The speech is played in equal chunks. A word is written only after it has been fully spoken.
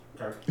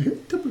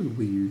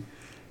Tupperware.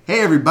 Hey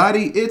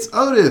everybody, it's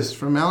Otis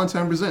from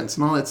Allentown Presents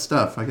and all that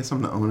stuff. I guess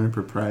I'm the owner and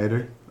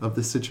proprietor of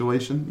this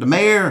situation. The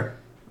mayor,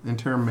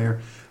 interim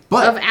mayor.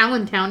 But of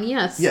Allentown,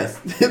 yes. Yes,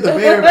 the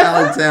mayor of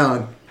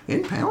Allentown.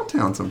 In Pound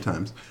Town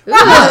sometimes.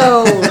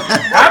 Whoa!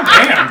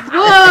 Damn.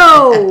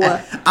 Whoa!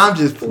 I'm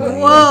just playing.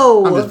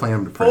 Whoa. I'm just playing.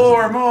 I'm the president.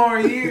 4 more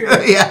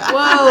years. Yeah.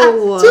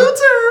 Whoa! 2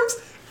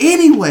 terms.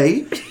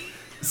 Anyway,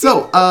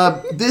 so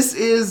this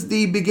is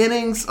the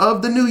beginnings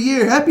of the new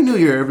year. Happy New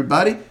Year,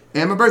 everybody.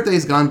 And my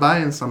birthday's gone by,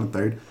 and it's on the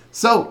 3rd.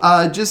 So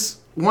just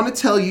want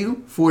to tell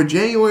you, for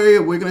January,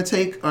 we're going to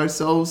take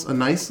ourselves a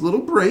nice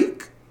little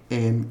break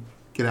and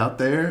get out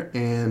there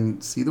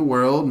and see the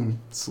world and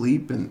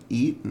sleep and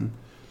eat and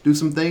do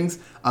some things.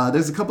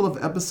 There's a couple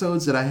of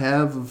episodes that I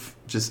have of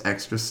just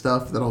extra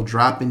stuff that I'll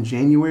drop in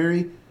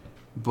January.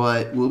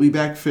 But we'll be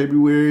back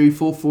February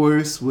full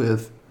force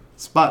with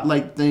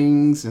spotlight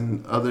things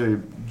and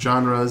other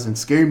genres and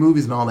scary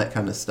movies and all that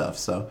kind of stuff.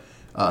 So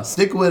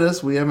stick with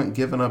us. We haven't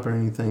given up or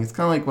anything. It's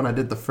kind of like when I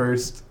did the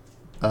first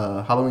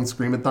Halloween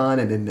Screamathon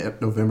and in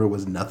November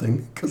was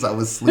nothing because I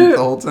was asleep the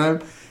whole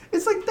time.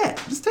 It's like that.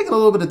 Just taking a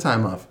little bit of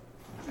time off.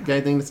 Got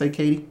anything to say,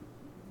 Katie?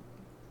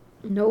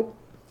 Nope.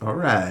 All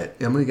right.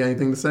 Emily, got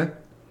anything to say?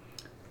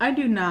 I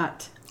do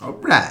not. All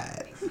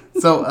right.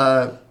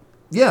 So,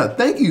 yeah,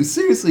 thank you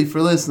seriously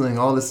for listening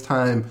all this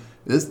time.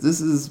 This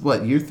is,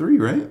 what, year 3,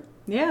 right?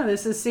 Yeah,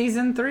 this is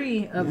season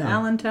 3 of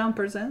Allentown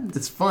Presents.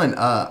 It's fun.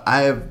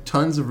 I have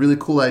tons of really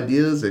cool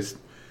ideas. There's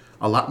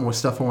a lot more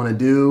stuff I want to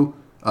do.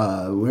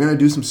 We're going to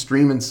do some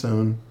streaming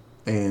soon,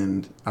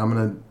 and I'm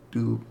going to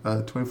do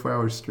a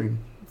 24-hour stream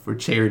for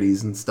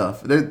charities and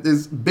stuff.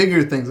 There's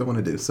bigger things I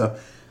want to do. So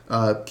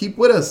keep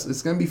with us.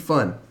 It's going to be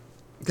fun.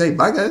 Okay,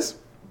 bye, guys.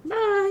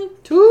 Bye.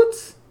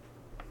 Toots.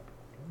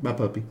 Bye,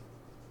 puppy.